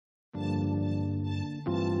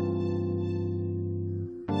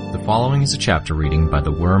The following is a chapter reading by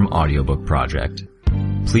the Worm Audiobook Project.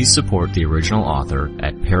 Please support the original author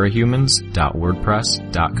at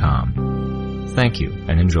parahumans.wordpress.com. Thank you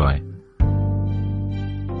and enjoy.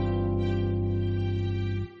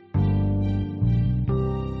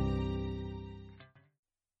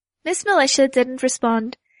 Miss Militia didn't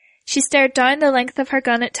respond. She stared down the length of her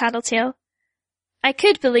gun at Tattletale. I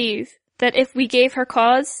could believe that if we gave her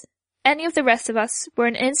cause, any of the rest of us were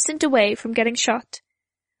an instant away from getting shot.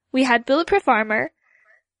 We had bulletproof armor,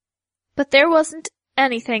 but there wasn't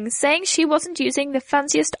anything saying she wasn't using the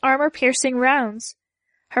fanciest armor-piercing rounds.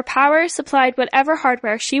 Her power supplied whatever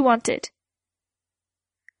hardware she wanted.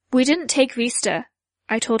 We didn't take Vista,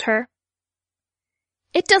 I told her.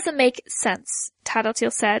 It doesn't make sense,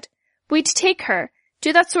 Tattletale said. We'd take her,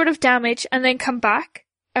 do that sort of damage, and then come back?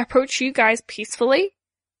 Approach you guys peacefully?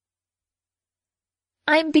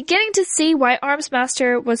 I'm beginning to see why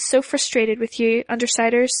Armsmaster was so frustrated with you,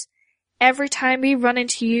 Undersiders. Every time we run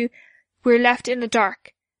into you, we're left in the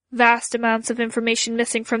dark. Vast amounts of information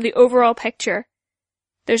missing from the overall picture.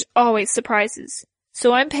 There's always surprises,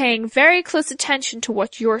 so I'm paying very close attention to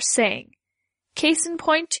what you're saying. Case in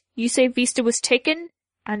point, you say Vista was taken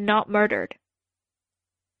and not murdered.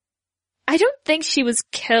 I don't think she was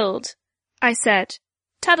killed, I said.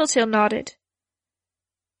 Tattletale nodded.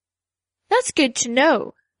 That's good to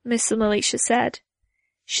know, Miss Militia said.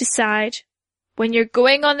 She sighed. When you're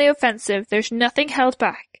going on the offensive, there's nothing held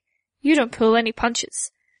back. You don't pull any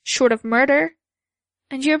punches, short of murder.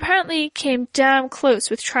 And you apparently came damn close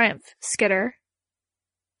with Triumph, Skitter.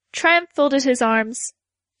 Triumph folded his arms.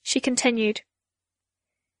 She continued.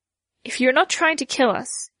 If you're not trying to kill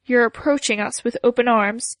us, you're approaching us with open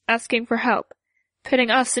arms, asking for help, putting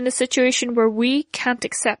us in a situation where we can't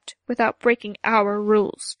accept without breaking our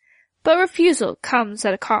rules. But refusal comes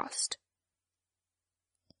at a cost.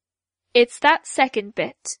 It's that second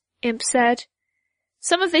bit, Imp said.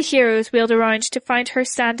 Some of the heroes wheeled around to find her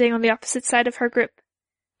standing on the opposite side of her group.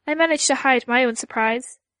 I managed to hide my own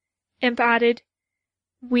surprise. Imp added,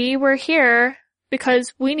 We were here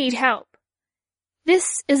because we need help.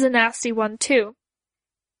 This is a nasty one too.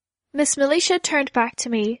 Miss Militia turned back to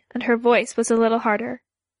me, and her voice was a little harder.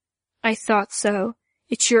 I thought so.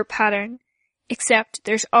 It's your pattern. Except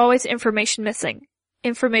there's always information missing.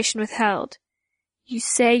 Information withheld. You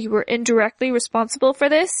say you were indirectly responsible for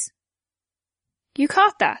this? You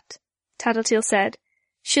caught that, Tattletale said.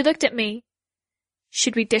 She looked at me.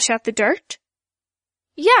 Should we dish out the dirt?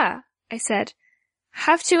 Yeah, I said.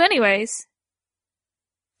 Have to anyways.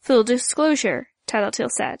 Full disclosure, Tattletale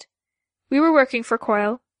said. We were working for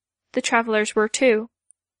Coil. The travelers were too.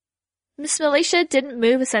 Miss Militia didn't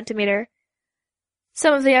move a centimeter.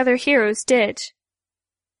 Some of the other heroes did.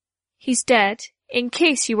 He's dead, in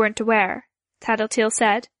case you weren't aware, Tattletale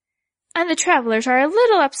said. And the travelers are a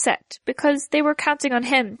little upset because they were counting on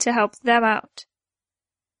him to help them out.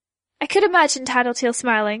 I could imagine Tattletale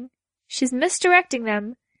smiling. She's misdirecting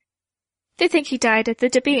them. They think he died at the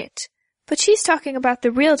debate, but she's talking about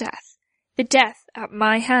the real death, the death at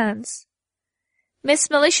my hands. Miss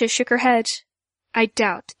Militia shook her head. I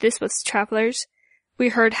doubt this was travelers. We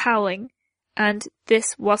heard howling. And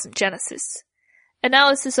this wasn't Genesis.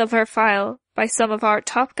 Analysis of her file by some of our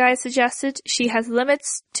top guys suggested she has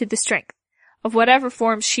limits to the strength of whatever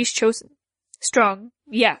forms she's chosen. Strong,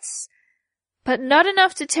 yes, but not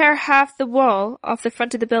enough to tear half the wall off the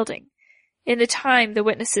front of the building in the time the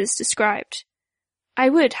witnesses described. I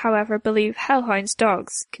would, however, believe Hellhound's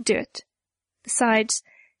dogs could do it. Besides,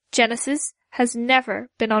 Genesis has never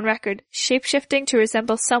been on record shape-shifting to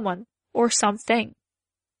resemble someone or something.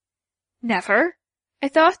 Never? I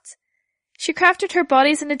thought. She crafted her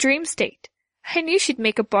bodies in a dream state. I knew she'd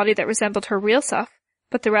make a body that resembled her real self,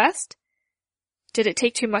 but the rest? Did it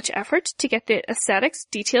take too much effort to get the aesthetics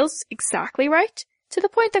details exactly right, to the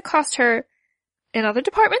point that cost her in other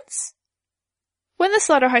departments? When the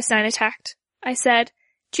Slaughterhouse 9 attacked, I said,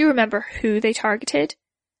 do you remember who they targeted?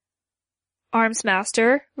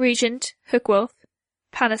 Armsmaster, Regent, Hookwolf,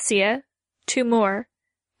 Panacea, 2 more,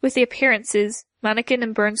 with the appearances Mannequin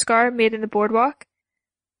and Burnscar made in the boardwalk.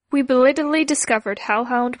 We belatedly discovered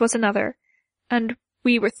Hellhound was another, and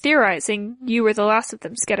we were theorizing you were the last of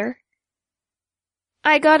them, Skitter.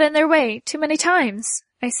 I got in their way too many times,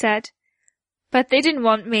 I said. But they didn't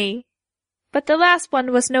want me. But the last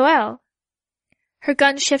one was Noelle. Her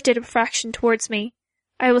gun shifted a fraction towards me.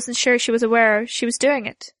 I wasn't sure she was aware she was doing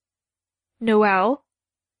it. Noelle?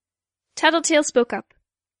 Tattletale spoke up.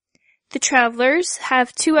 The Travelers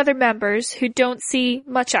have 2 other members who don't see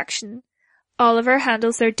much action. Oliver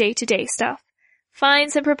handles their day-to-day stuff,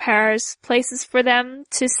 finds and prepares places for them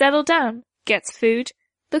to settle down, gets food,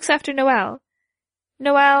 looks after Noelle.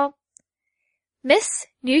 Noelle. Miss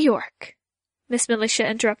New York, Miss Militia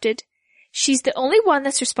interrupted. She's the only one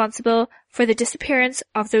that's responsible for the disappearance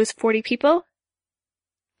of those 40 people.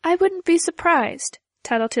 I wouldn't be surprised,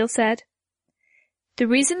 Tattletale said. The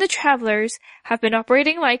reason the travelers have been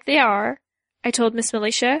operating like they are, I told Miss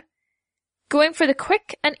Militia, going for the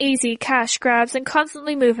quick and easy cash grabs and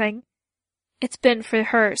constantly moving, it's been for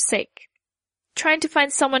her sake. Trying to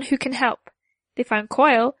find someone who can help. They found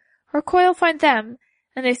Coil, or Coil found them,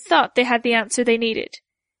 and they thought they had the answer they needed.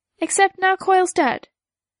 Except now Coil's dead.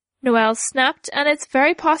 Noelle snapped, and it's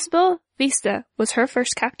very possible Vista was her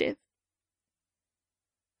first captive.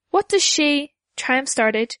 What does she... Triumph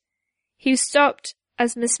started. He stopped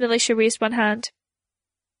as Miss Militia raised one hand.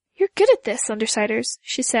 You're good at this, Undersiders,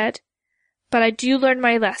 she said. But I do learn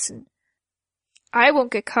my lesson. I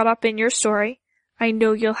won't get caught up in your story. I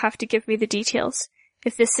know you'll have to give me the details,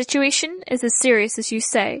 if this situation is as serious as you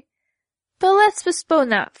say. But let's postpone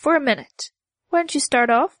that for a minute. Why don't you start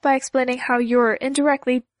off by explaining how you're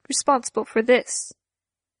indirectly responsible for this?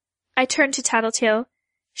 I turned to Tattletale.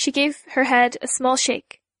 She gave her head a small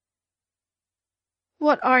shake.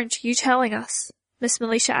 What aren't you telling us? Miss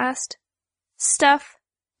Militia asked. Stuff,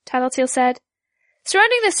 Tattletale said.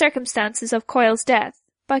 Surrounding the circumstances of Coil's death,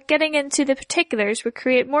 but getting into the particulars would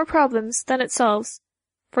create more problems than it solves.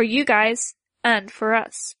 For you guys, and for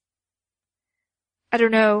us. I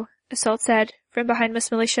don't know, Assault said, from behind Miss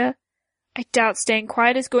Militia. I doubt staying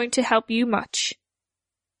quiet is going to help you much.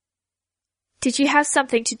 Did you have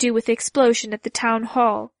something to do with the explosion at the town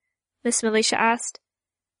hall? Miss Militia asked.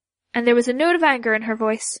 And there was a note of anger in her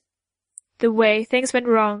voice. The way things went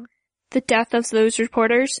wrong, the death of those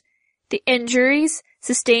reporters, the injuries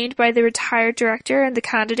sustained by the retired director and the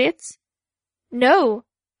candidates? No,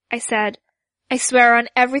 I said. I swear on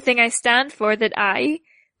everything I stand for that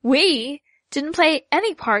we, didn't play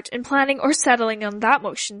any part in planning or settling on that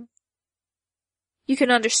motion. You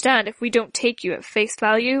can understand if we don't take you at face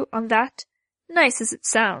value on that, nice as it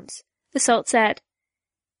sounds, Assault said.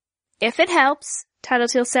 If it helps,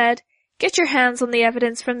 Tattletale said, get your hands on the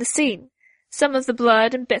evidence from the scene, some of the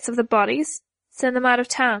blood and bits of the bodies, send them out of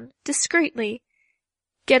town, discreetly.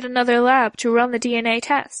 Get another lab to run the DNA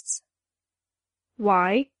tests.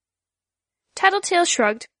 Why? Tattletale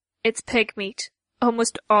shrugged. It's pig meat,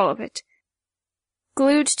 almost all of it.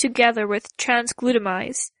 Glued together with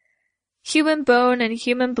transglutamize. Human bone and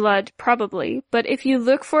human blood, probably, but if you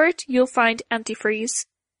look for it, you'll find antifreeze.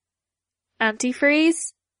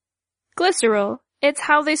 Antifreeze? Glycerol. It's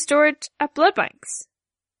how they store it at blood banks.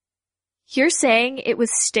 You're saying it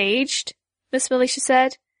was staged? Miss Militia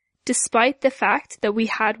said, despite the fact that we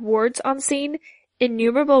had wards on scene,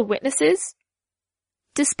 innumerable witnesses?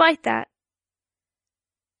 Despite that.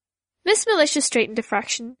 Miss Militia straightened a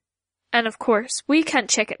fraction. And of course, we can't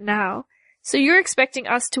check it now, so you're expecting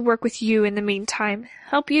us to work with you in the meantime,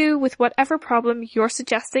 help you with whatever problem you're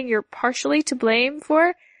suggesting you're partially to blame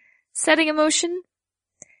for, setting in motion?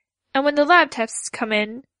 And when the lab tests come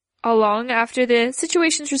in, along after the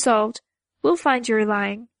situation's resolved, we'll find you're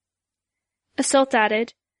lying. Assault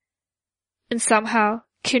added, and somehow,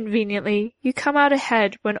 conveniently, you come out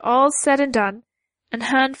ahead when all's said and done, and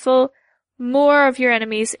handful more of your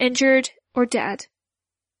enemies injured or dead.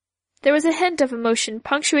 There was a hint of emotion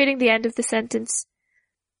punctuating the end of the sentence.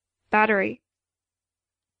 Battery.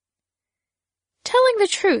 Telling the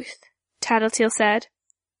truth, Tattletale said.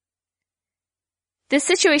 This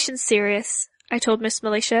situation's serious, I told Miss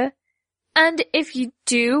Militia, and if you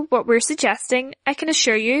do what we're suggesting, I can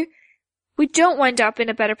assure you, we don't wind up in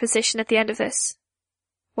a better position at the end of this.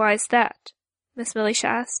 Why is that? Miss Militia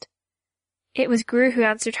asked. It was Gru who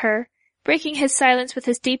answered her, breaking his silence with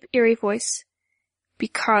his deep, eerie voice.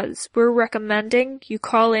 Because we're recommending you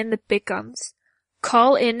call in the big guns.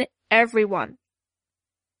 Call in everyone.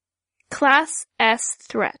 Class S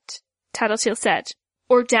threat, Tattletale said.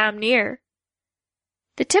 Or damn near.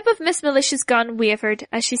 The tip of Miss Militia's gun wavered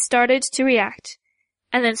as she started to react,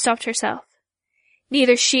 and then stopped herself.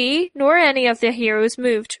 Neither she nor any of the heroes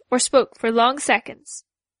moved or spoke for long seconds.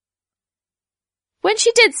 When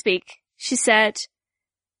she did speak, she said,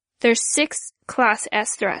 There's 6 Class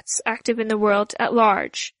S threats active in the world at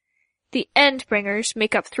large. The Endbringers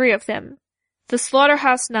make up 3 of them. The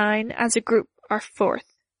Slaughterhouse 9 as a group are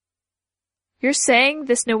 4th. You're saying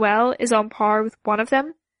this Noelle is on par with one of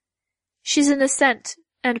them? She's an Ascent,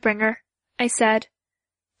 Endbringer, I said.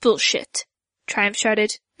 Bullshit, Triumph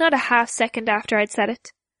shouted, not a half-second after I'd said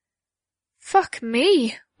it. Fuck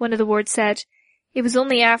me, one of the wards said. It was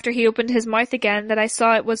only after he opened his mouth again that I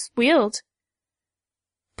saw it was wheeled.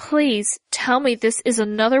 Please, tell me this is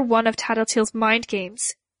another one of Tattletale's mind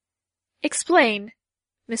games. Explain,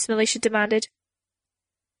 Miss Militia demanded.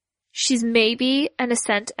 She's maybe an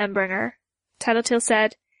Ascent Endbringer, Tattletale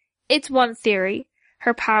said. It's one theory.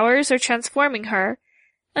 Her powers are transforming her,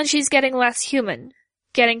 and she's getting less human,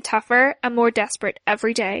 getting tougher and more desperate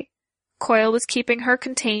every day. Coil was keeping her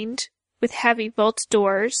contained, with heavy vault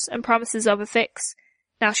doors and promises of a fix.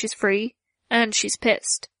 Now she's free, and she's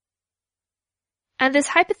pissed. And this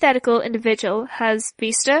hypothetical individual has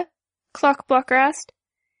Vista? Clockblocker asked.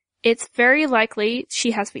 It's very likely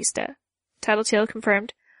she has Vista, Tattletale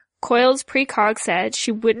confirmed. Coil's precog said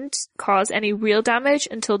she wouldn't cause any real damage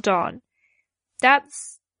until dawn.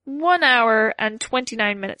 That's 1 hour and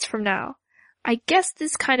 29 minutes from now. I guess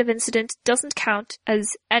this kind of incident doesn't count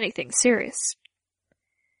as anything serious.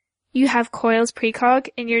 You have Coil's precog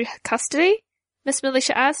in your custody? Miss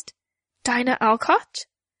Militia asked. Dinah Alcott?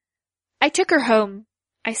 I took her home,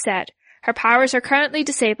 I said. Her powers are currently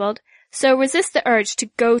disabled, so resist the urge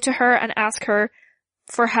to go to her and ask her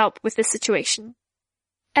for help with this situation.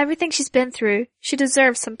 Everything she's been through, she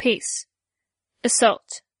deserves some peace.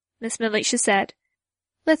 Assault, Miss Militia said.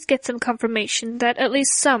 Let's get some confirmation that at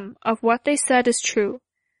least some of what they said is true.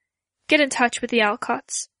 Get in touch with the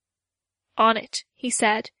Alcotts. On it, he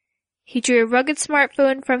said. He drew a rugged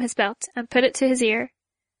smartphone from his belt and put it to his ear.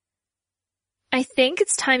 I think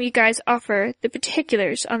it's time you guys offer the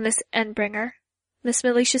particulars on this Endbringer, Miss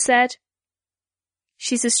Militia said.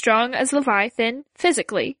 She's as strong as Leviathan,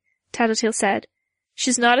 physically, Tattletale said.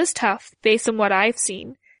 She's not as tough, based on what I've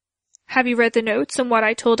seen. Have you read the notes on what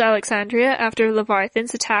I told Alexandria after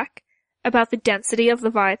Leviathan's attack, about the density of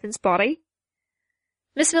Leviathan's body?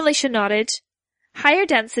 Miss Militia nodded. Higher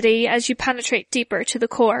density as you penetrate deeper to the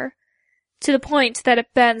core, to the point that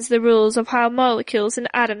it bends the rules of how molecules and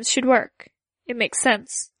atoms should work. It makes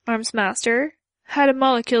sense. Arms Master had a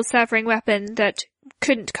molecule-severing weapon that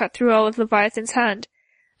couldn't cut through all of Leviathan's hand,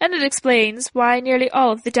 and it explains why nearly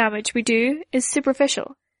all of the damage we do is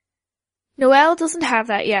superficial. Noelle doesn't have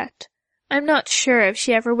that yet. I'm not sure if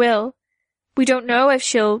she ever will. We don't know if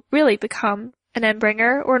she'll really become an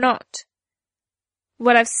Endbringer or not.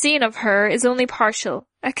 What I've seen of her is only partial,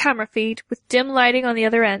 a camera feed with dim lighting on the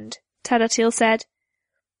other end, Tattletale said.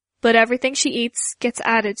 But everything she eats gets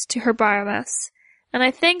added to her biomass, and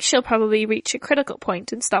I think she'll probably reach a critical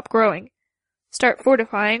point and stop growing. Start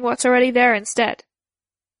fortifying what's already there instead.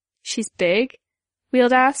 She's big?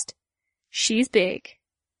 Weald asked. She's big,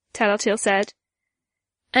 Tattletale said.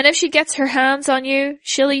 And if she gets her hands on you,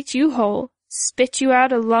 she'll eat you whole, spit you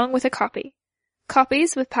out along with a copy.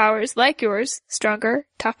 Copies with powers like yours, stronger,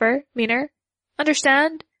 tougher, meaner.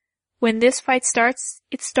 Understand? When this fight starts,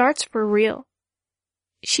 it starts for real.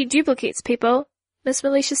 She duplicates people, Miss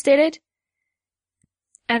Militia stated.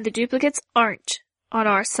 And the duplicates aren't on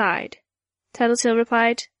our side, Tattletale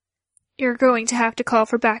replied. You're going to have to call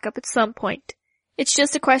for backup at some point. It's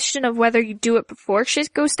just a question of whether you do it before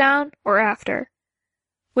shit goes down or after.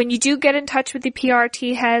 When you do get in touch with the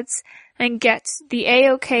PRT heads and get the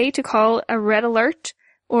A-OK to call a red alert,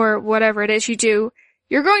 or whatever it is you do,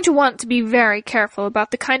 you're going to want to be very careful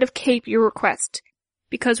about the kind of cape you request,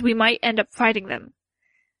 because we might end up fighting them.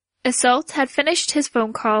 Assault had finished his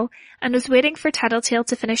phone call and was waiting for Tattletale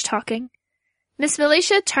to finish talking. Miss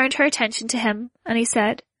Militia turned her attention to him, and he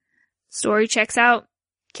said, Story checks out.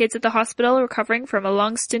 Kids at the hospital recovering from a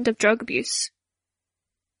long stint of drug abuse.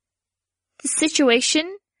 The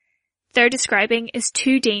situation they're describing is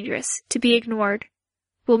too dangerous to be ignored.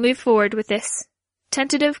 We'll move forward with this.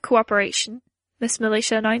 Tentative cooperation, Miss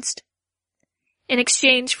Militia announced. In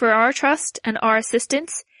exchange for our trust and our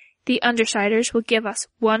assistance, the Undersiders will give us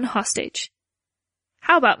one hostage.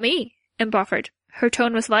 How about me? Imp offered. Her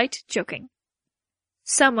tone was light, joking.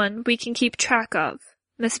 Someone we can keep track of,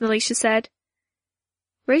 Miss Militia said.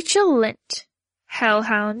 Rachel Lint.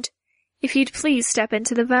 Hellhound. If you'd please step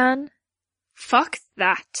into the van. Fuck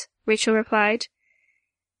that, Rachel replied.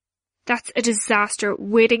 That's a disaster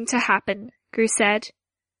waiting to happen, Gru said.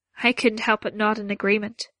 I couldn't help but nod in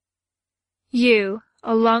agreement. You,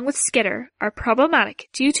 along with Skitter, are problematic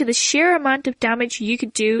due to the sheer amount of damage you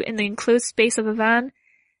could do in the enclosed space of a van.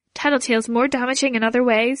 Tattletale's more damaging in other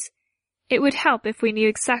ways. It would help if we knew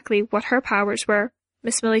exactly what her powers were,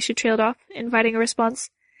 Miss Militia trailed off, inviting a response.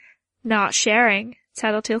 Not sharing,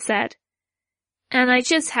 Tattletale said. And I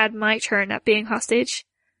just had my turn at being hostage.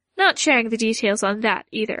 Not sharing the details on that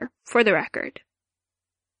either, for the record.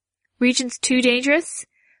 Regent's too dangerous?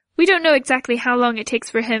 We don't know exactly how long it takes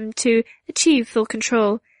for him to achieve full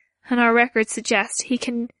control, and our records suggest he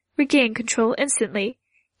can regain control instantly.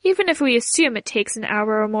 Even if we assume it takes an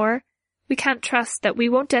hour or more, we can't trust that we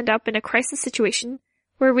won't end up in a crisis situation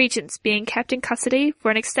where Regent's being kept in custody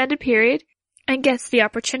for an extended period and gets the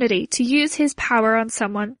opportunity to use his power on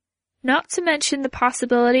someone. not to mention the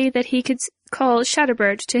possibility that he could call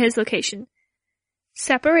Shatterbird to his location.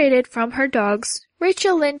 Separated from her dogs,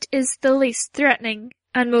 Rachel Lynde is the least threatening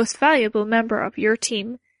and most valuable member of your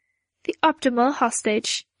team. The optimal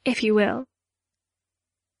hostage, if you will.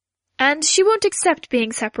 And she won't accept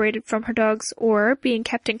being separated from her dogs or being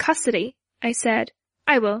kept in custody, I said.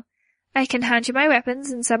 I will. I can hand you my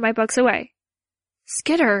weapons and send my bugs away.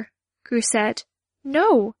 Skitter, Gru said.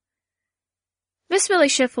 No. Miss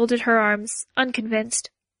Militia folded her arms, unconvinced.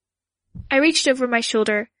 I reached over my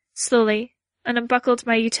shoulder, slowly, and unbuckled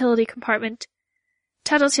my utility compartment.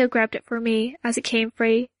 Tattletale grabbed it for me as it came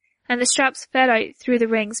free, and the straps fed out through the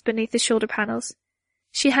rings beneath the shoulder panels.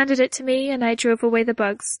 She handed it to me, and I drove away the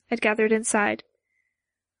bugs I'd gathered inside.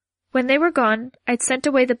 When they were gone, I'd sent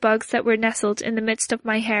away the bugs that were nestled in the midst of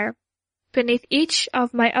my hair, beneath each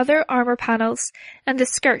of my other armor panels and the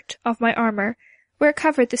skirt of my armor, where it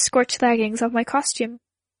covered the scorched leggings of my costume.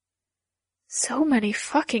 So many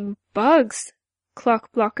fucking bugs,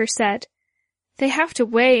 Clockblocker said. They have to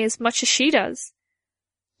weigh as much as she does.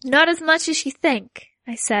 Not as much as you think,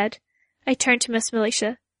 I said. I turned to Miss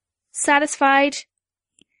Militia. Satisfied?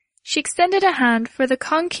 She extended a hand for the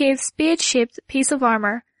concave spade-shaped piece of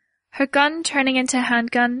armor, her gun turning into a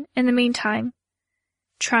handgun in the meantime.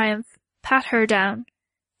 Triumph, pat her down.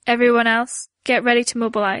 Everyone else, get ready to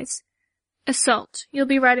mobilize. Assault, you'll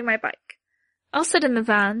be riding my bike. I'll sit in the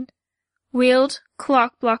van. Wheeled,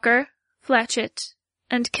 Clockblocker, Fletchit,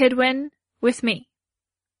 and Kidwin with me.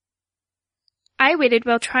 I waited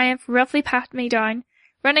while Triumph roughly patted me down,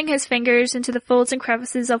 running his fingers into the folds and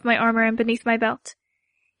crevices of my armor and beneath my belt.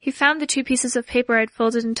 He found the 2 pieces of paper I'd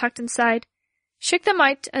folded and tucked inside, shook them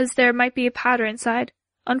out as there might be a powder inside,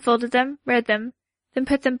 unfolded them, read them, then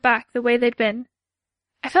put them back the way they'd been.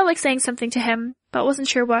 I felt like saying something to him, but wasn't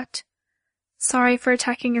sure what. Sorry for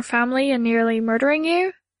attacking your family and nearly murdering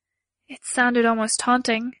you? It sounded almost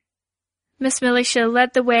taunting. Miss Militia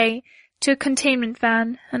led the way to a containment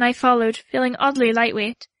van, and I followed, feeling oddly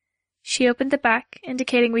lightweight. She opened the back,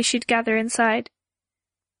 indicating we should gather inside.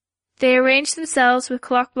 They arranged themselves with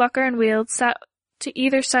Clockblocker and Wheeled sat to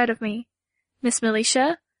either side of me. Miss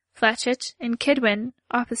Militia, Fletchit, and Kidwin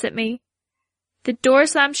opposite me. The door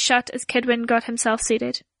slammed shut as Kidwin got himself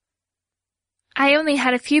seated. I only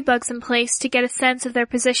had a few bugs in place to get a sense of their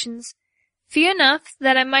positions, few enough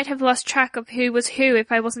that I might have lost track of who was who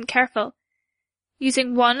if I wasn't careful.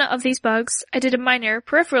 Using one of these bugs, I did a minor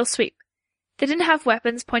peripheral sweep. They didn't have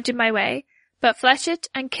weapons pointed my way, but Fletchit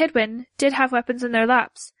and Kidwin did have weapons in their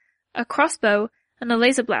laps, a crossbow and a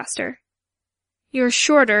laser blaster. You're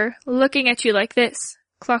shorter, looking at you like this,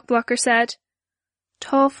 Clockblocker said.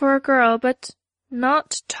 Tall for a girl, but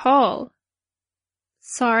not tall.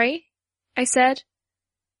 Sorry, I said.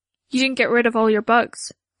 You didn't get rid of all your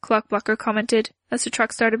bugs, Clockblocker commented as the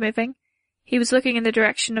truck started moving. He was looking in the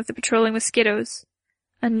direction of the patrolling mosquitoes,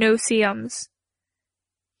 and no Siams.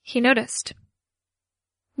 He noticed.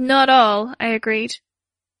 Not all, I agreed.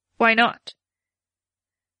 Why not?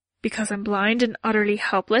 Because I'm blind and utterly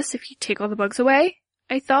helpless if you take all the bugs away,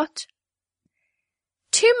 I thought.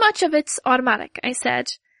 Too much of it's automatic, I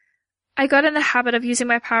said. I got in the habit of using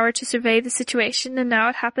my power to survey the situation, and now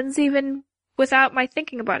it happens even without my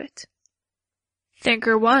thinking about it.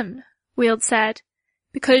 Thinker one, Wheeled said,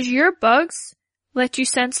 because your bugs let you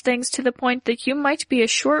sense things to the point that you might be a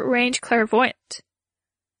short-range clairvoyant.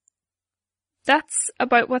 That's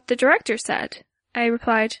about what the director said, I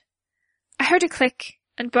replied. I heard a click,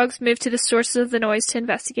 and Bugs moved to the sources of the noise to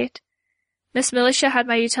investigate. Miss Militia had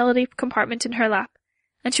my utility compartment in her lap,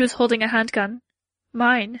 and she was holding a handgun.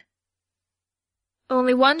 Mine.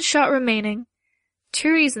 Only one shot remaining.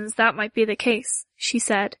 2 reasons that might be the case, she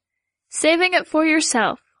said. Saving it for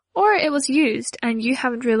yourself, or it was used and you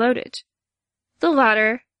haven't reloaded. The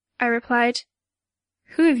latter, I replied.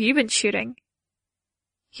 Who have you been shooting?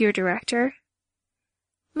 Your director.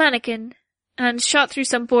 Mannequin, and shot through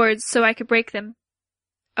some boards so I could break them.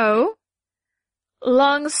 Oh?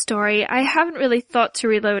 Long story, I haven't really thought to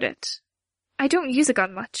reload it. I don't use a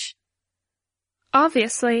gun much.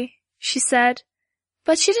 Obviously, she said,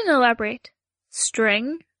 but she didn't elaborate.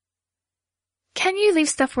 String? Can you leave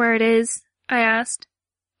stuff where it is? I asked.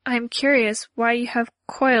 I'm curious why you have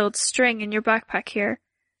coiled string in your backpack here,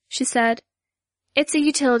 she said. It's a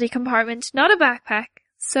utility compartment, not a backpack,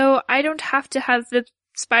 so I don't have to have the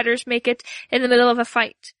spiders make it in the middle of a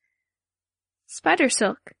fight. Spider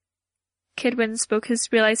silk. Kidwin spoke his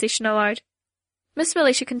realization aloud. Miss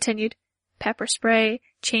Militia continued. Pepper spray,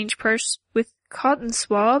 change purse with cotton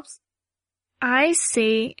swabs. I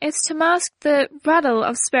see. It's to mask the rattle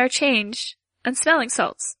of spare change and smelling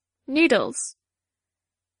salts. Needles.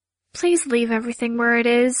 Please leave everything where it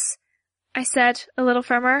is, I said, a little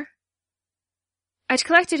firmer. I'd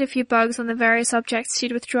collected a few bugs on the various objects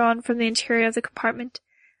she'd withdrawn from the interior of the compartment.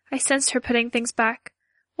 I sensed her putting things back,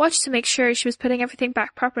 watched to make sure she was putting everything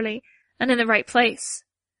back properly and in the right place.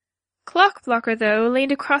 Clockblocker, though,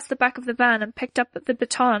 leaned across the back of the van and picked up the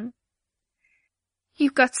baton.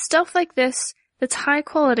 You've got stuff like this that's high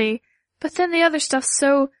quality, but then the other stuff's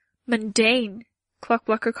so mundane,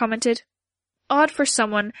 Clockblocker commented. Odd for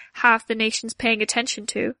someone half the nation's paying attention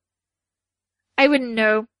to. I wouldn't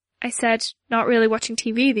know, I said, not really watching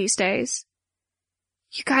TV these days.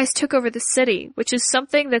 You guys took over the city, which is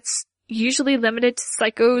something that's usually limited to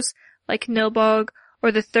psychos like Nilbog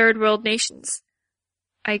or the third world nations.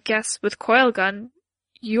 I guess with Coilgun,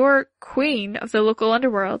 you're queen of the local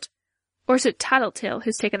underworld. Or is it Tattletale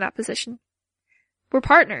who's taken that position? We're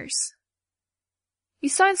partners. You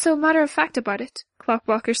sound so matter-of-fact about it,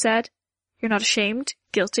 Clockblocker said. You're not ashamed,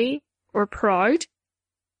 guilty, or proud?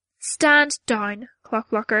 Stand down,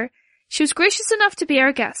 Clockblocker. She was gracious enough to be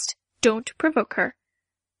our guest. Don't provoke her,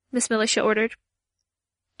 Miss Militia ordered.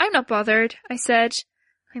 I'm not bothered, I said.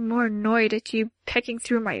 I'm more annoyed at you picking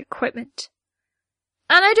through my equipment.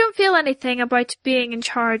 And I don't feel anything about being in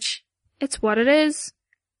charge. It's what it is.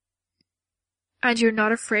 And you're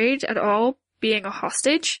not afraid at all being a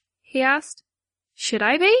hostage? He asked. Should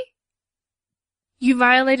I be? You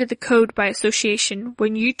violated the code by association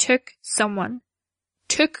when you took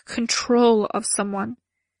control of someone.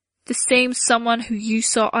 The same someone who you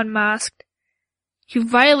saw unmasked. You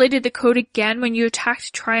violated the code again when you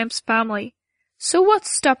attacked Triumph's family. So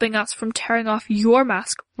what's stopping us from tearing off your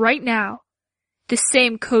mask right now? The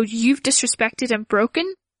same code you've disrespected and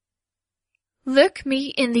broken? Look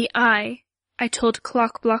me in the eye, I told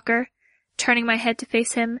Clockblocker, turning my head to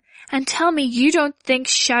face him, and tell me you don't think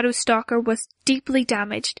Shadowstalker was deeply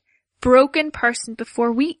damaged, broken person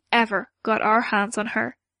before we ever got our hands on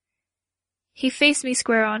her. He faced me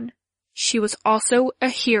square on. She was also a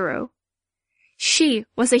hero. She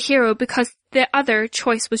was a hero because the other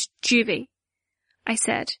choice was Juvie, I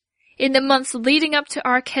said. In the months leading up to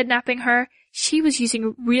our kidnapping her, she was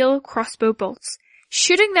using real crossbow bolts,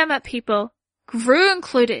 shooting them at people, Gru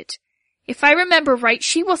included. If I remember right,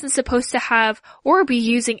 she wasn't supposed to have or be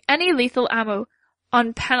using any lethal ammo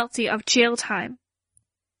on penalty of jail time.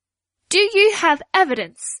 Do you have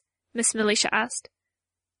evidence? Miss Militia asked.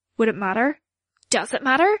 Would it matter? Does it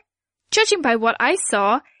matter? Judging by what I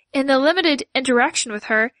saw, in the limited interaction with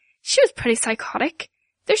her, she was pretty psychotic.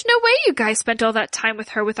 There's no way you guys spent all that time with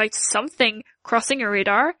her without something crossing your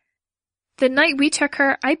radar. The night we took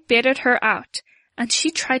her, I baited her out, and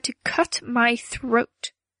she tried to cut my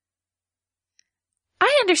throat.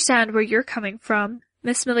 I understand where you're coming from,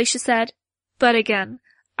 Miss Militia said, but again,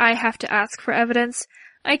 I have to ask for evidence.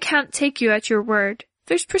 I can't take you at your word.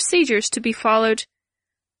 There's procedures to be followed.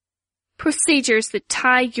 Procedures that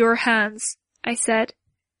tie your hands, I said.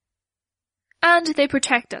 And they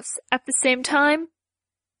protect us at the same time.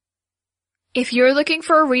 If you're looking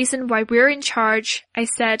for a reason why we're in charge, I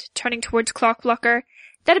said, turning towards Clockblocker,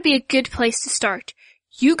 that'd be a good place to start.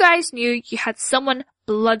 You guys knew you had someone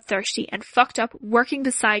bloodthirsty and fucked up working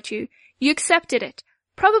beside you. You accepted it,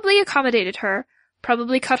 probably accommodated her,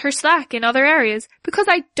 probably cut her slack in other areas, because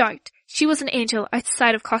I doubt she was an angel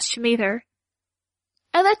outside of costume either.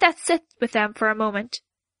 I let that sit with them for a moment.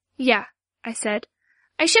 Yeah, I said.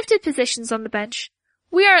 I shifted positions on the bench.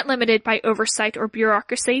 We aren't limited by oversight or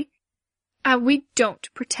bureaucracy. And we don't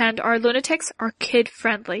pretend our lunatics are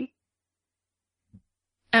kid-friendly.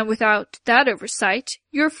 And without that oversight,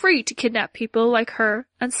 you're free to kidnap people like her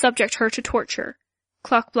and subject her to torture,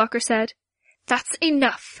 Clockblocker said. That's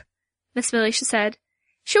enough, Miss Militia said.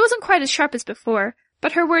 She wasn't quite as sharp as before,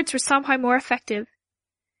 but her words were somehow more effective.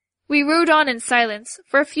 We rode on in silence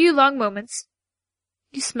for a few long moments.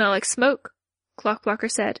 You smell like smoke, Clockblocker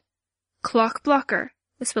said. Clockblocker,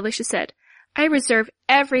 Miss Militia said. I reserve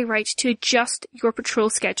every right to adjust your patrol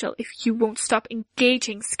schedule if you won't stop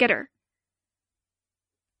engaging Skitter.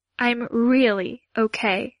 I'm really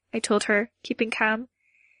okay, I told her, keeping calm.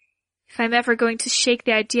 If I'm ever going to shake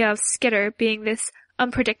the idea of Skitter being this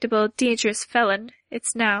unpredictable, dangerous felon,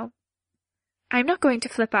 it's now. I'm not going to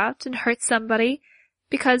flip out and hurt somebody,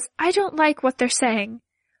 because I don't like what they're saying.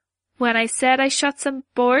 When I said I shot some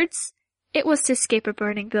boards, it was to escape a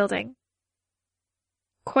burning building.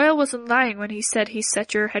 Coil wasn't lying when he said he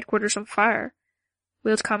set your headquarters on fire,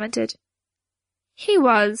 Wild commented. He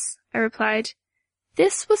was, I replied.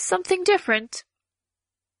 This was something different.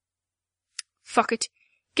 Fuck it.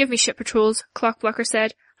 Give me ship patrols, Clockblocker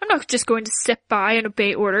said. I'm not just going to sit by and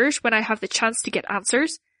obey orders when I have the chance to get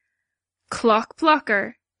answers.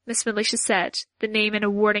 Clockblocker, Miss Militia said, the name in a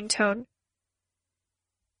warning tone.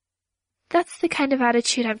 That's the kind of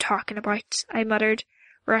attitude I'm talking about, I muttered,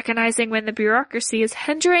 recognizing when the bureaucracy is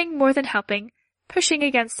hindering more than helping, pushing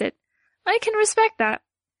against it. I can respect that.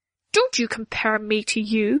 Don't you compare me to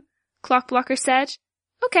you, Clockblocker said.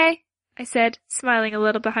 Okay, I said, smiling a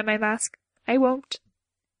little behind my mask. I won't.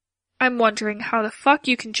 I'm wondering how the fuck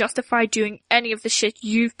you can justify doing any of the shit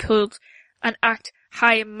you've pulled and act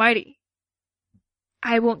high and mighty.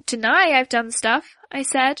 I won't deny I've done stuff, I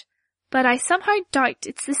said, but I somehow doubt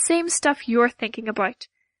it's the same stuff you're thinking about.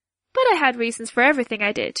 But I had reasons for everything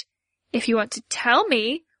I did. If you want to tell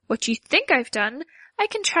me what you think I've done, I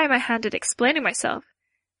can try my hand at explaining myself,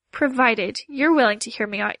 provided you're willing to hear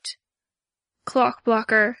me out.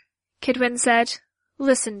 Clockblocker, Kidwin said,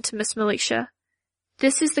 listen to Miss Militia.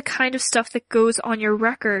 This is the kind of stuff that goes on your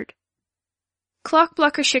record.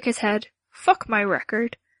 Clockblocker shook his head. Fuck my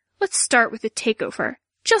record. Let's start with the takeover.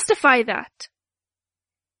 Justify that.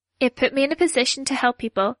 It put me in a position to help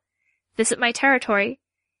people. Visit my territory.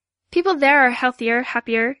 People there are healthier,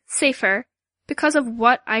 happier, safer, because of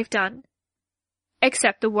what I've done.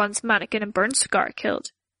 Except the ones Mannequin and Burnscar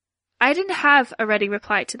killed. I didn't have a ready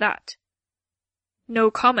reply to that. No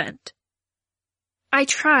comment. I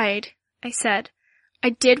tried, I said.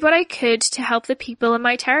 I did what I could to help the people in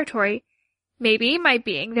my territory. Maybe my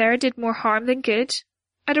being there did more harm than good.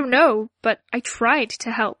 I don't know, but I tried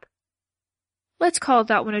to help. Let's call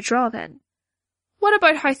that one a draw then. What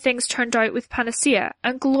about how things turned out with Panacea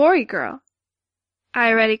and Glory Girl? I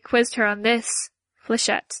already quizzed her on this,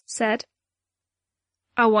 Flechette said.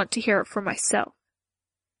 I want to hear it for myself.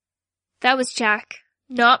 That was Jack,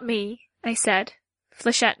 not me, I said.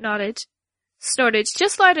 Flechette nodded, snorted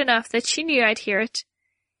just loud enough that she knew I'd hear it.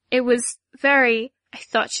 It was very, I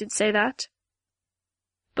thought she'd say that.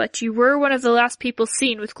 But you were one of the last people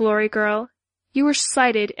seen with Glory Girl. You were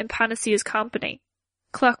sighted in Panacea's company,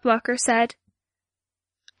 Clockblocker said.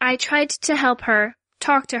 I tried to help her,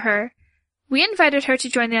 talk to her. We invited her to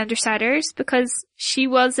join the Undersiders because she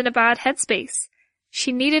was in a bad headspace.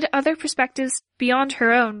 She needed other perspectives beyond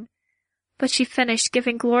her own. But she finished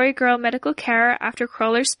giving Glory Girl medical care after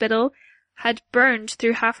Crawler's spittle had burned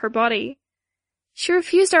through half her body. She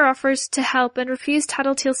refused our offers to help and refused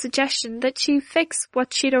Tattletale's suggestion that she fix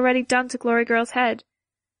what she'd already done to Glory Girl's head.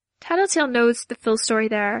 Tattletale knows the full story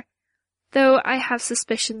there, though I have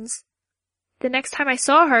suspicions. The next time I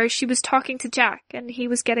saw her, she was talking to Jack, and he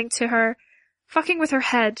was getting to her, fucking with her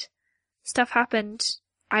head. Stuff happened.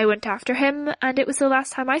 I went after him, and it was the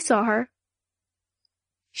last time I saw her.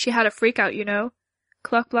 She had a freak out, you know,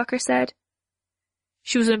 Clockblocker said.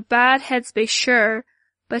 She was in a bad headspace, sure,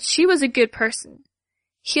 but she was a good person.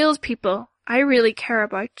 Healed people I really care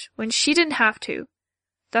about when she didn't have to.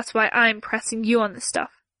 That's why I'm pressing you on this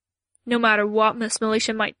stuff. No matter what Miss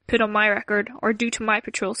Militia might put on my record or do to my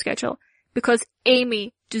patrol schedule, because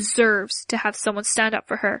Amy deserves to have someone stand up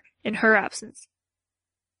for her in her absence.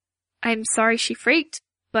 I'm sorry she freaked,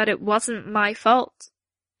 but it wasn't my fault.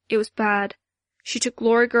 It was bad. She took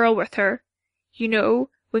Glory Girl with her. You know,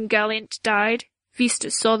 when Galliant died, Vista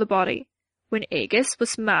saw the body. When Aegis was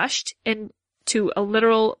smashed into a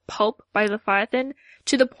literal pulp by Leviathan,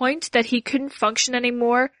 to the point that he couldn't function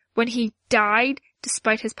anymore when he died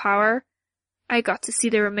despite his power, I got to see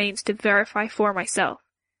the remains to verify for myself.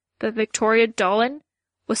 But Victoria Dolan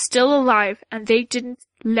was still alive and they didn't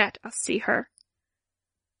let us see her.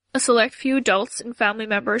 A select few adults and family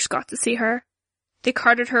members got to see her. They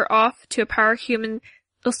carted her off to a parahuman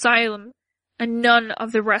asylum, and none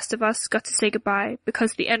of the rest of us got to say goodbye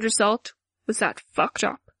because the end result was that fucked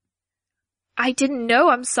up. I didn't know,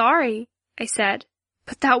 I'm sorry, I said,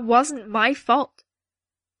 but that wasn't my fault.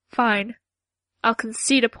 Fine. I'll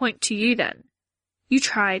concede a point to you then. You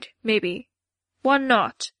tried, maybe. One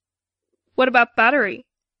not. What about Battery?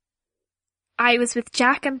 I was with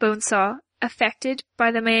Jack and Bonesaw, affected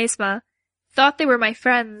by the miasma, thought they were my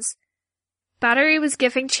friends. Battery was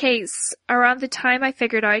giving chase. Around the time I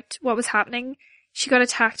figured out what was happening, she got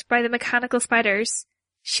attacked by the mechanical spiders.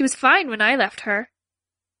 She was fine when I left her.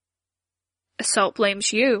 Assault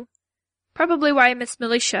blames you. Probably why Miss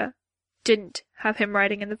Militia didn't have him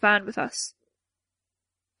riding in the van with us.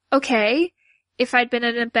 Okay, if I'd been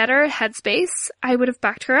in a better headspace, I would have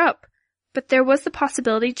backed her up. But there was the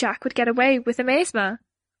possibility Jack would get away with a miasma.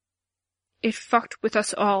 It fucked with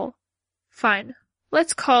us all. Fine,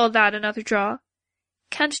 let's call that another draw.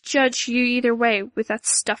 Can't judge you either way with that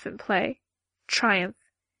stuff in play. Triumph.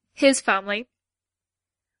 His family.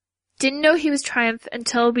 Didn't know he was Triumph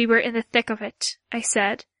until we were in the thick of it, I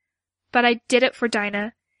said. But I did it for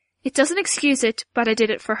Dinah. It doesn't excuse it, but I did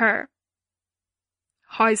it for her.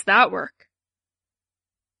 How's that work?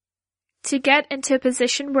 To get into a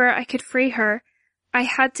position where I could free her, I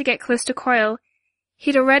had to get close to Coil.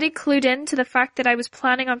 He'd already clued in to the fact that I was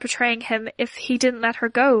planning on betraying him if he didn't let her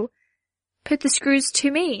go. Put the screws to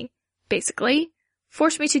me, basically.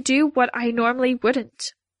 Forced me to do what I normally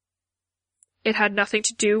wouldn't. It had nothing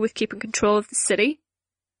to do with keeping control of the city?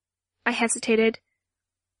 I hesitated.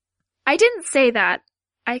 I didn't say that.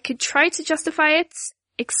 I could try to justify it,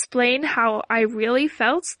 explain how I really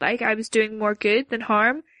felt like I was doing more good than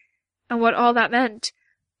harm, and what all that meant.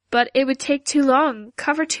 But it would take too long,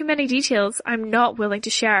 cover too many details I'm not willing to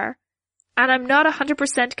share. And I'm not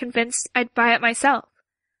 100% convinced I'd buy it myself.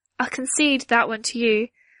 I'll concede that one to you.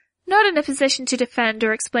 Not in a position to defend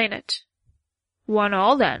or explain it.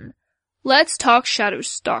 1-1 then. Let's talk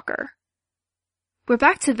Shadowstalker. We're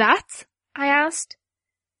back to that? I asked.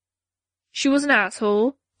 She was an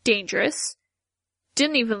asshole, dangerous.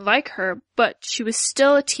 Didn't even like her, but she was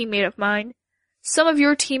still a teammate of mine. Some of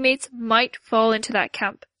your teammates might fall into that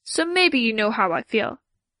camp, so maybe you know how I feel.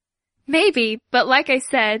 Maybe, but like I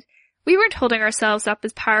said, we weren't holding ourselves up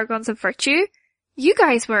as paragons of virtue. You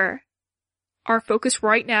guys were. Our focus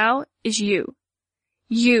right now is you.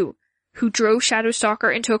 You, who drove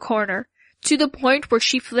Shadowstalker into a corner, to the point where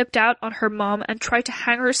she flipped out on her mom and tried to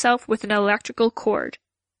hang herself with an electrical cord.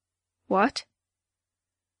 What?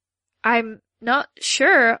 I'm not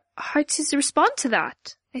sure how to respond to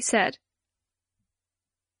that, I said.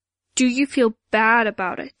 Do you feel bad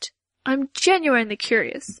about it? I'm genuinely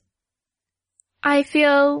curious. I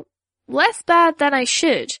feel less bad than I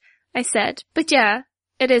should, I said, but yeah,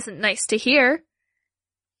 it isn't nice to hear.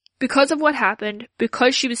 Because of what happened,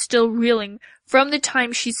 because she was still reeling from the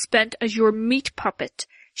time she spent as your meat puppet,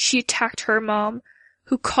 she attacked her mom,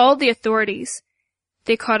 who called the authorities.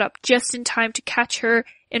 They caught up just in time to catch her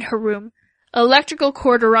in her room, electrical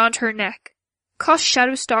cord around her neck. Cost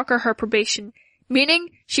Shadowstalker her probation, meaning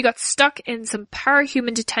she got stuck in some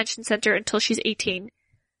parahuman detention center until she's 18.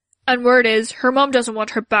 And word is, her mom doesn't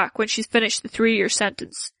want her back when she's finished the 3-year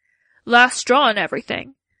sentence. Last straw and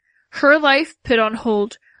everything. Her life put on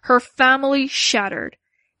hold, her family shattered.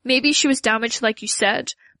 Maybe she was damaged like you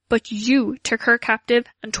said, but you took her captive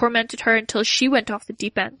and tormented her until she went off the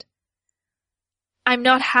deep end. I'm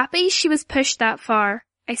not happy she was pushed that far,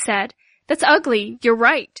 I said. That's ugly, you're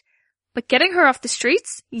right. But getting her off the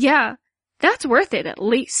streets? Yeah, that's worth it at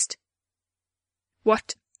least.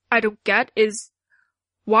 What I don't get is,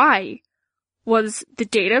 why? Was the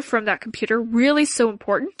data from that computer really so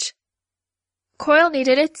important? Coil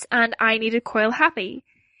needed it, and I needed Coil happy.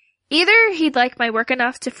 Either he'd like my work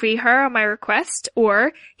enough to free her on my request,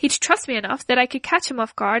 or he'd trust me enough that I could catch him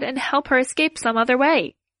off guard and help her escape some other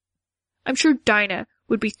way. I'm sure Dinah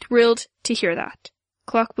would be thrilled to hear that,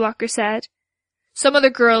 Clockblocker said. Some other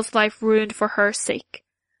girl's life ruined for her sake.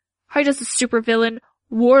 How does a supervillain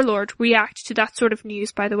warlord react to that sort of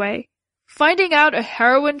news, by the way? Finding out a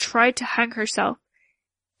heroine tried to hang herself.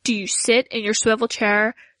 Do you sit in your swivel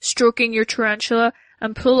chair, stroking your tarantula,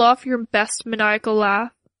 and pull off your best maniacal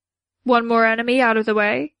laugh? One more enemy out of the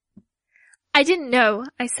way? I didn't know,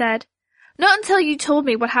 I said. Not until you told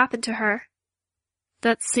me what happened to her.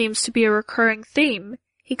 That seems to be a recurring theme,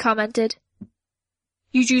 he commented.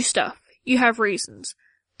 You do stuff. You have reasons.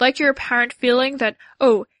 Like your apparent feeling that,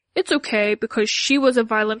 oh, it's okay because she was a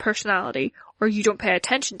violent personality, or you don't pay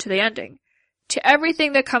attention to the ending. To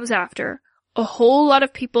everything that comes after, a whole lot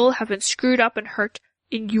of people have been screwed up and hurt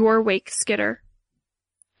in your wake, Skitter.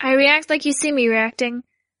 I react like you see me reacting.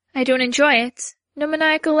 I don't enjoy it. No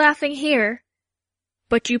maniacal laughing here.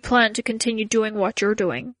 But you plan to continue doing what you're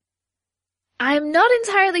doing. I'm not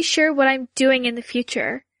entirely sure what I'm doing in the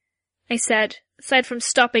future, I said, aside from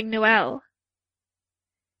stopping Noelle.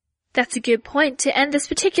 That's a good point to end this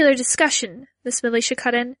particular discussion, Miss Militia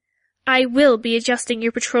cut in. I will be adjusting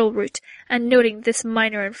your patrol route and noting this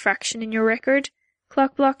minor infraction in your record,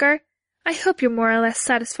 Clockblocker. I hope you're more or less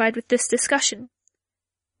satisfied with this discussion.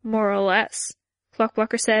 More or less,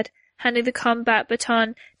 Clockblocker said, handing the combat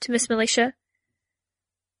baton to Miss Militia.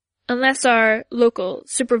 Unless our local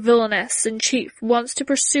supervillainess-in-chief wants to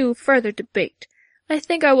pursue further debate, I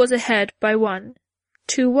think I was ahead by 1,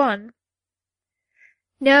 2-1.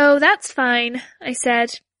 No, that's fine, I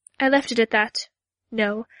said. I left it at that.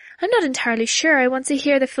 No, I'm not entirely sure I want to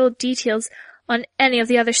hear the full details on any of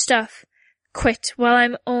the other stuff. Quit while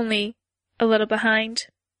I'm only a little behind.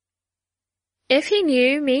 If he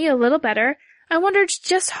knew me a little better, I wondered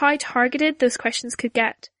just how targeted those questions could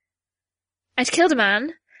get. I'd killed a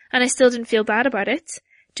man, and I still didn't feel bad about it.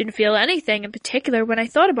 Didn't feel anything in particular when I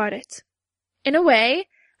thought about it. In a way,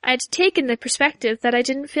 I'd taken the perspective that I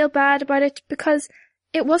didn't feel bad about it because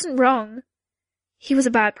it wasn't wrong. He was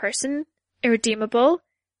a bad person, irredeemable,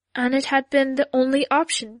 and it had been the only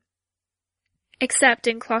option. Except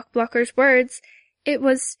in Clockblocker's words, it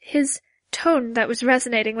was his tone that was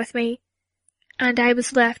resonating with me, and I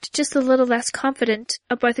was left just a little less confident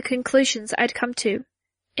about the conclusions I'd come to.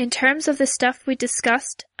 In terms of the stuff we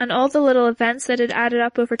discussed and all the little events that had added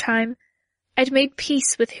up over time, I'd made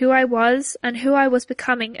peace with who I was and who I was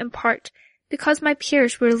becoming in part because my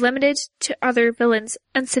peers were limited to other villains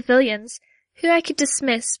and civilians who I could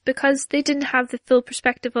dismiss because they didn't have the full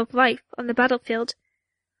perspective of life on the battlefield.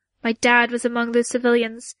 My dad was among those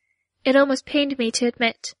civilians. It almost pained me to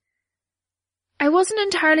admit. I wasn't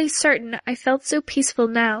entirely certain I felt so peaceful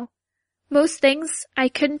now. Most things, I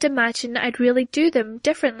couldn't imagine I'd really do them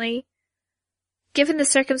differently, given the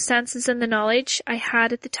circumstances and the knowledge I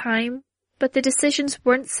had at the time, but the decisions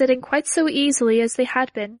weren't sitting quite so easily as they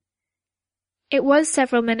had been. It was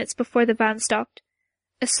several minutes before the van stopped.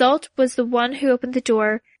 Assault was the one who opened the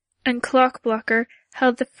door, and Clockblocker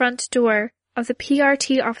held the front door of the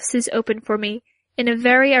PRT offices open for me in a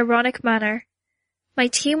very ironic manner. My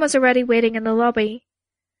team was already waiting in the lobby.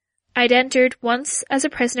 I'd entered once as a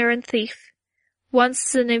prisoner and thief,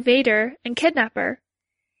 once as an invader and kidnapper.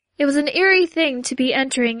 It was an eerie thing to be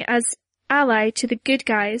entering as ally to the good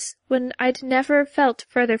guys when I'd never felt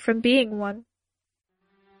further from being one.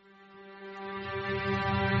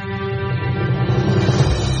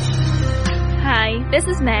 Hi, this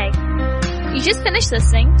is Meg. You just finished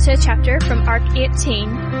listening to a chapter from Arc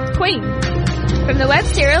 18, Queen, from the web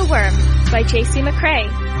serial Worm by J.C.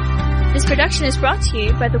 McCrae. This production is brought to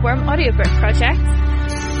you by the Worm Audiobook Project.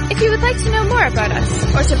 If you would like to know more about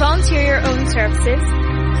us or to volunteer your own services,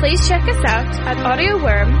 please check us out at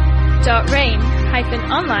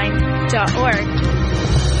audioworm.rain-online.org.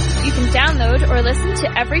 You can download or listen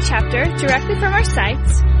to every chapter directly from our site,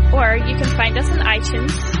 or you can find us on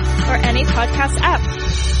iTunes or any podcast app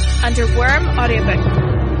under Worm Audiobook.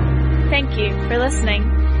 Thank you for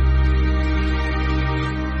listening.